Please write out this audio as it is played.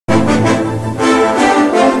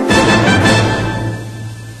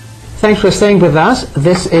thanks for staying with us.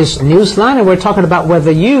 This is Newsline, and we're talking about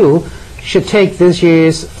whether you should take this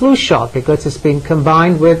year's flu shot because it's been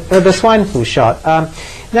combined with the swine flu shot.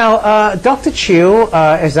 Now, Dr. Chiu,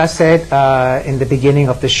 as I said in the beginning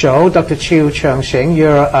of the show, Dr. Chiu Cheung-shing,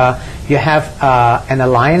 you have an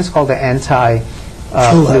alliance called the Anti-Flu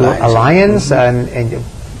Alliance, and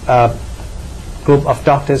a group of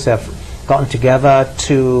doctors have gotten together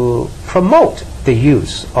to promote the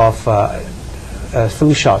use of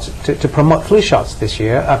flu shots, to promote flu shots this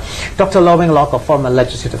year. Dr. Wing-lok, a former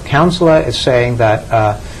legislative councillor, is saying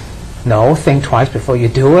that no, think twice before you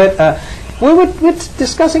do it. We're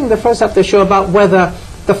discussing in the first half of the show about whether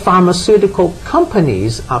the pharmaceutical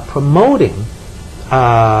companies are promoting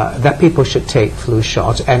that people should take flu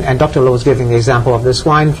shots. And Dr. Low was giving the example of the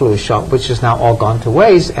swine flu shot, which is now all gone to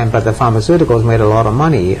waste, but the pharmaceuticals made a lot of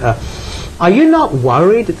money. Are you not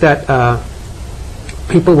worried that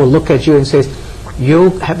people will look at you and say, you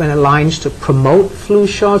have an alliance to promote flu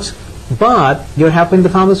shots, but you're helping the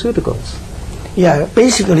pharmaceuticals? Yeah,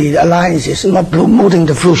 basically the alliance is not promoting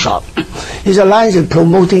the flu shot. His alliance is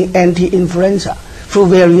promoting anti-influenza through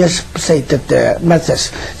various, say,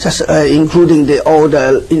 methods, such including the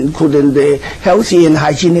healthy and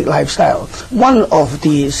hygienic lifestyle. One of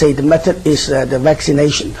the method is the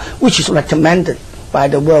vaccination, which is recommended by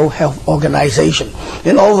the World Health Organization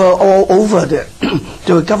and all over the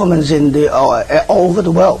governments in all over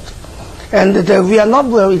the world. And we are not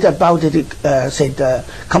worried about the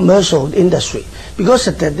commercial industry, because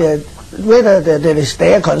whether there is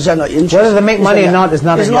their concern or interest. Whether they make money or not is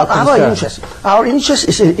not in your concern. Our interest. Our interest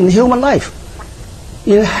is in human life,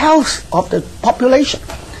 in health of the population.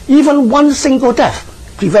 Even one single death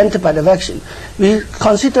prevented by the vaccine, we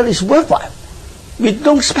consider is worthwhile. We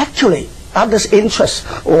don't speculate others' interest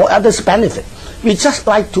or others' benefit. We just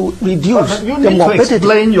like to reduce the morbidity. You need to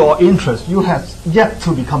explain your interest. You have yet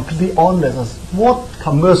to be completely honest as what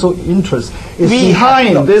commercial interest is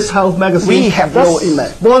behind this health magazine. We have no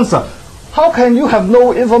image. Sponsor. How can you have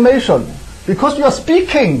no information? Because you are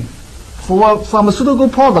speaking for a pharmaceutical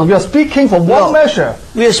product. You are speaking for one measure.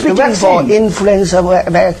 We are speaking for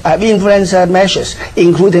influenza measures,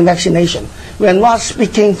 including vaccination. We are not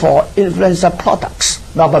speaking for influenza products.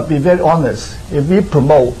 Now, but be very honest. If we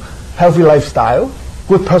promote healthy lifestyle,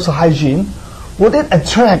 good personal hygiene, would it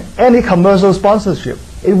attract any commercial sponsorship?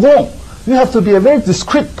 It won't. You have to be a very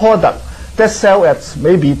discreet product that sells at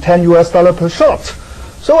maybe $10 per shot.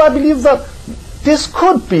 So I believe that this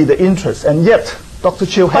could be the interest, and yet Dr.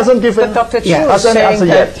 Chiu hasn't given Dr. Chiu is saying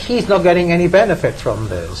that he's not getting any benefit from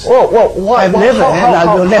this. Well, why?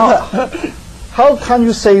 How can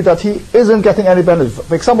you say that he isn't getting any benefit?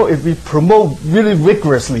 For example, if we promote really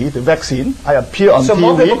vigorously the vaccine, I appear on TV. So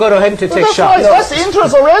more people go to him to take shots. That's the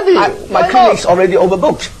interest already. My clinic's already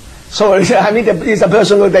overbooked. So I mean, it's a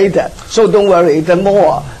personal data. So don't worry. The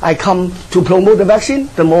more I come to promote the vaccine,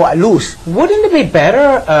 the more I lose. Wouldn't it be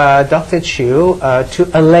better, Dr. Chiu, to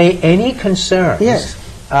allay any concerns? Yes.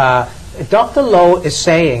 Dr. Low is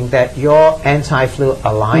saying that your anti-flu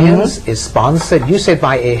alliance is sponsored, you said,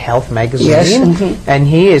 by a health magazine. Yes. And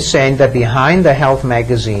he is saying that behind the health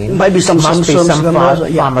magazine must be some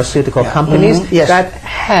pharmaceutical companies that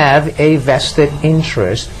have a vested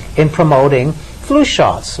interest in promoting flu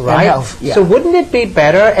shots, right? So wouldn't it be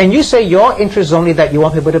better, and you say your interest is only that you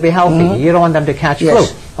want people to be healthy, you don't want them to catch flu.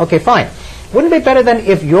 Okay, fine. Wouldn't it be better than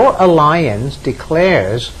if your alliance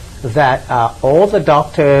declares that all the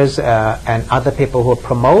doctors and other people who are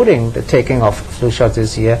promoting the taking of flu shots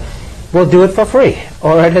this year will do it for free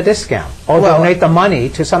or at a discount or donate the money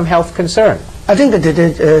to some health concern? I think that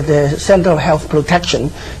the Center of Health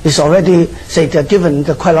Protection is already given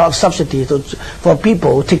quite a lot of subsidy for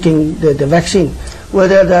people taking the vaccine.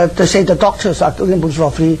 Whether the doctors are doing it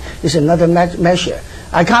for free is another measure.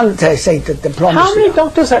 I can't say that the promise. How many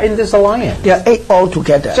doctors are in this alliance? There are 8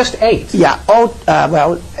 altogether. Just 8? Yeah,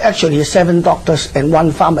 well, actually 7 doctors and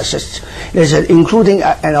 1 pharmacist. There's including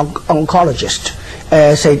an oncologist,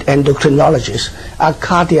 endocrinologist, a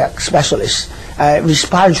cardiac specialist,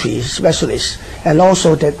 respiratory specialist, and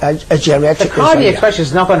also a geriatric. The cardiac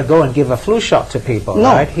specialist is not going to go and give a flu shot to people,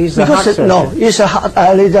 right? He's a heart surgeon. No, he's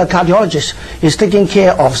the cardiologist. He's taking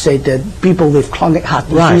care of, the people with chronic heart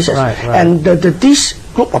diseases. Right. And this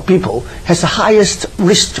group of people has the highest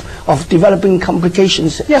risk of developing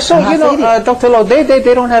complications. Yeah, so Dr. Low, they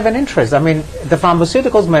don't have an interest. I mean, the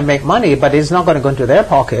pharmaceuticals may make money, but it's not going to go into their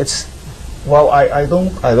pockets. Well, I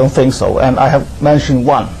don't think so, and I have mentioned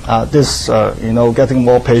one. Getting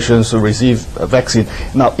more patients to receive a vaccine.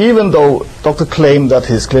 Now, even though Doctor claimed that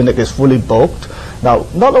his clinic is fully booked, now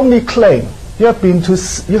not only claim, you have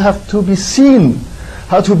to be seen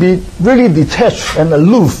how to be really detached and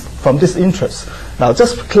aloof from this interest. Now,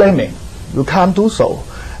 just claiming, you can't do so.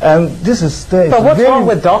 And this is But what's wrong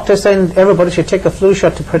with doctors saying everybody should take a flu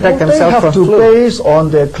shot to protect themselves from flu? They flu? have to base on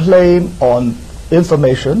their claim on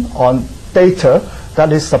information, on data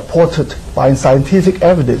that is supported by scientific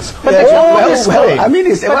evidence. But Yeah,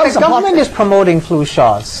 the the government is promoting flu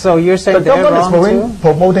shots, so you're saying The they're government wrong is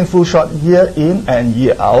promoting flu shot year in and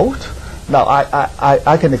year out. Now,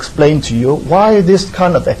 I can explain to you why this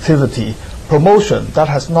kind of activity, promotion that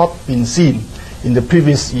has not been seen in the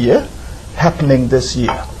previous year, happening this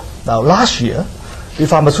year. Now, last year, the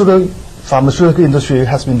pharmaceutical industry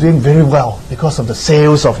has been doing very well because of the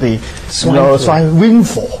sales of the swine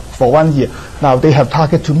windfall for 1 year. Now, they have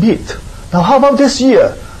target to meet. Now, how about this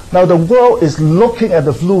year? Now, the world is looking at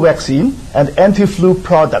the flu vaccine and anti-flu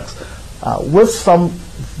products with some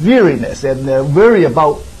weariness, and they're worried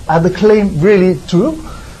about, are the claim really true?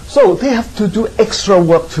 So they have to do extra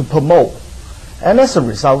work to promote. And as a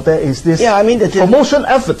result, there is this promotion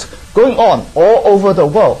effort going on all over the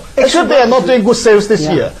world. Actually, they are not doing good sales this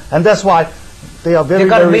year, and that's why they are very. They've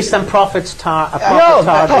got to meet some profit target.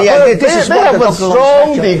 They have a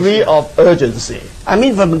strong degree of urgency. I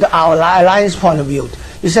mean, from our alliance point of view,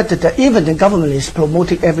 is that even the government is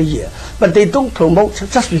promoting every year, but they don't promote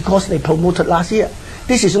just because they promoted last year.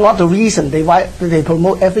 This is not the reason why they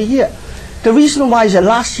promote every year. The reason why is that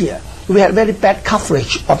last year we had very bad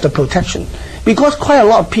coverage of the protection, because quite a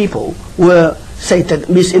lot of people were, say, that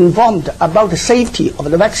misinformed about the safety of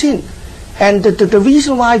the vaccine. And the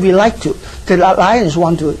reason why we like to, the alliance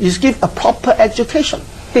want to, is give a proper education.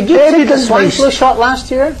 Did you take the swine flu shot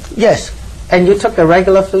last year? Yes. And you took the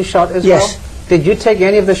regular flu shot as well? Yes. Did you take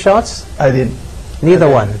any of the shots? I didn't. Neither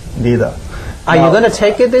one? Neither. Are you going to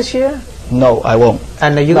take it this year? No, I won't.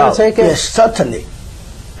 And are you going to take it? Yes, certainly.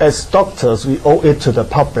 As doctors, we owe it to the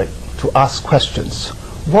public to ask questions.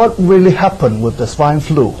 What really happened with the swine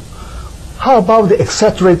flu? How about the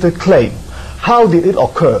exaggerated claim? How did it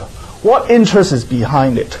occur? What interest is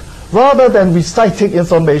behind it? Rather than reciting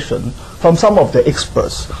information from some of the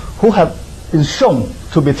experts who have been shown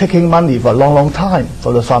to be taking money for a long, long time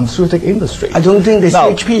for the pharmaceutical industry. I don't think the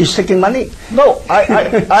CHP is taking money. No,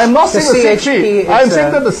 I'm not saying the CHP. I'm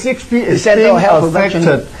saying that the CHP is being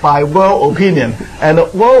affected by world opinion. And the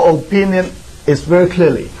world opinion is very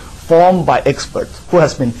clearly formed by experts who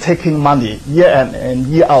has been taking money year in and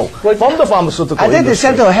year out from the pharmaceutical industry. I think the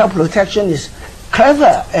Center for Health Protection is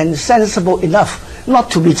clever and sensible enough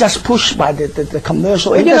not to be just pushed by the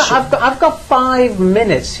commercial industry. You know, I've got 5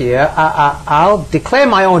 minutes here. I'll declare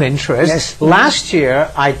my own interest. Yes. Last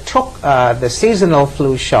year, I took the seasonal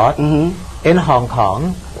flu shot in Hong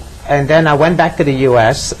Kong, and then I went back to the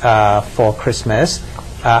U.S. For Christmas,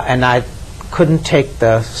 and I couldn't take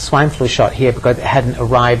the swine flu shot here because it hadn't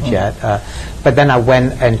arrived yet. But then I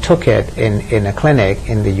went and took it in a clinic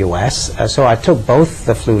in the U.S. So I took both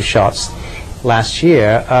the flu shots last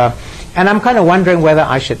year. And I'm kind of wondering whether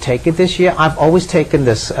I should take it this year. I've always taken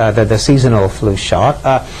this the seasonal flu shot.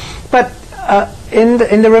 But in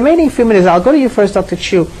the remaining few minutes, I'll go to you first, Dr.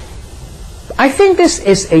 Chiu. I think this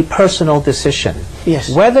is a personal decision. Yes.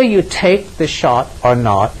 Whether you take the shot or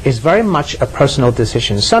not is very much a personal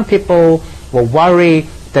decision. Some people will worry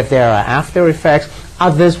that there are after effects.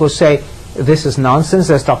 Others will say, this is nonsense,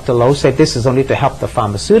 as Dr. Low said, this is only to help the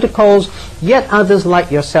pharmaceuticals. Yet others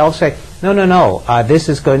like yourself say, no, this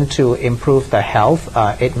is going to improve the health.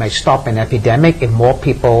 It may stop an epidemic if more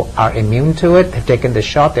people are immune to it. They've taken the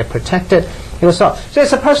shot, they're protected. It will stop. So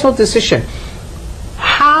it's a personal decision.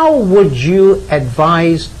 How would you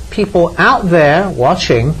advise people out there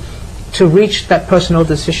watching to reach that personal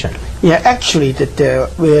decision? Yeah, actually,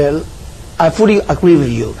 I fully agree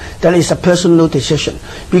with you. That is a personal decision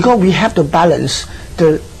because we have to balance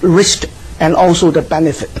the risk and also the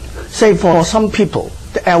benefit. Say for some people,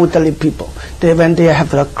 the elderly people, when they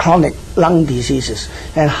have chronic lung diseases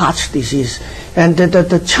and heart disease, and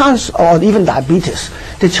the chance, or even diabetes,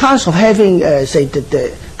 the chance of having, say,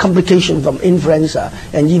 the complication from influenza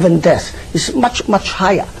and even death is much, much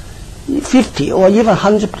higher. 50 or even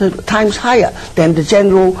 100 times higher than the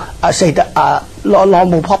general, say, the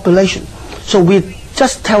normal population. So we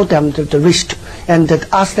just tell them the risk and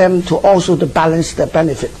ask them to also to balance the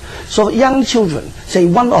benefit. So young children, say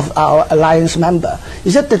one of our alliance member,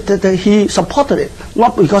 is that he supported it,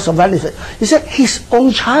 not because of benefit. He said his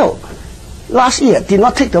own child last year did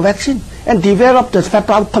not take the vaccine and developed the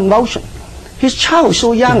febrile convulsion. His child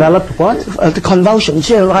so young. Developed what? The convulsion,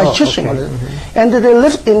 generalized Chiu Cheung-shing. Okay. And they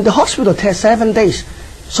lived in the hospital 7 days.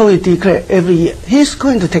 So he declared every year, he's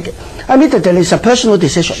going to take it. I mean, that there is a personal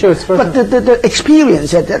decision. Sure, it's personal. But the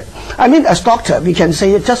experience, I mean, as doctor, we can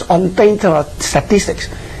say it just on data or statistics.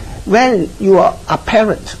 When you are a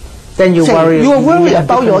parent then you worry. You are worried have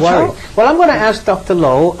about your different worry. child. Well, I'm going to ask Dr.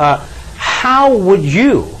 Low, how would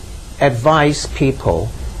you advise people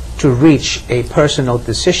to reach a personal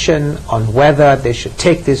decision on whether they should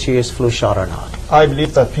take this year's flu shot or not? I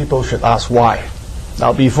believe that people should ask why.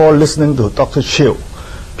 Now, before listening to Dr. Chiu,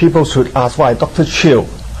 people should ask why. Dr. Chiu,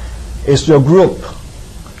 is your group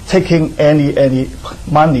taking any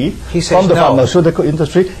money from the pharmaceutical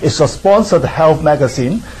industry? Is your sponsor, the Health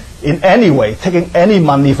magazine, in any way taking any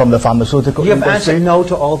money from the pharmaceutical You have industry? answered no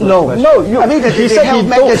to all those No, questions. no. I mean, he the said Health he,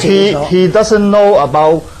 magazine, he doesn't know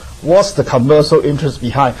about what's the commercial interest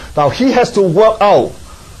behind. Now, he has to work out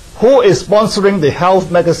who is sponsoring the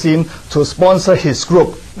Health magazine to sponsor his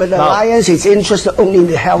group. But the Now, alliance is interested only in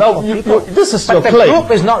the health now, of people. this is But your the claim.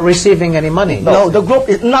 group is not receiving any money. No, the group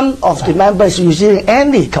is none of the members receiving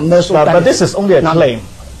any commercial benefit. But this is only a None. claim.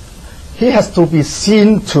 He has to be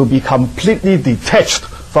seen to be completely detached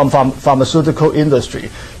from pharmaceutical industry.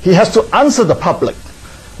 He has to answer the public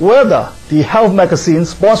whether the Health magazine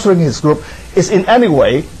sponsoring his group is in any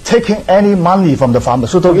way taking any money from the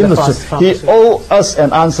pharmaceutical industry. He owes us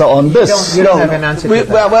an answer on this. You don't have an answer to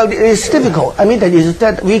that. Well, it's difficult. I mean, what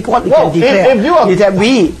we can declare if you are- is that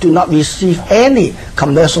we do not receive any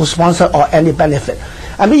commercial sponsor or any benefit.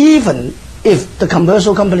 I mean, even if the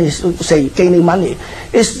commercial companies say gaining money,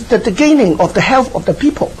 it's the gaining of the health of the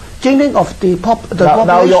people, gaining of the population.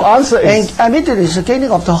 Now your answer is- And I mean, it is a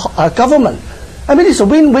gaining of the government. I mean, it's a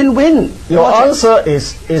win-win-win. Your answer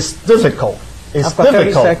is difficult. It's I've got 30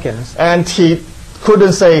 difficult. seconds. And he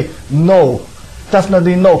couldn't say no,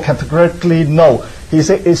 definitely no, categorically no. He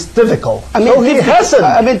said it's difficult. I mean, so he hasn't.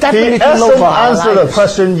 I mean, definitely he no hasn't for our answered the alliance.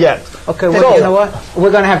 question yet. Okay, well, you know what?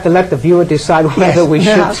 We're going to have to let the viewer decide whether we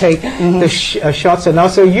should Yes. take the shots or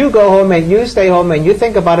not. So you go home and you stay home and you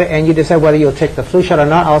think about it and you decide whether you'll take the flu shot or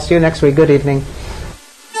not. I'll see you next week. Good evening.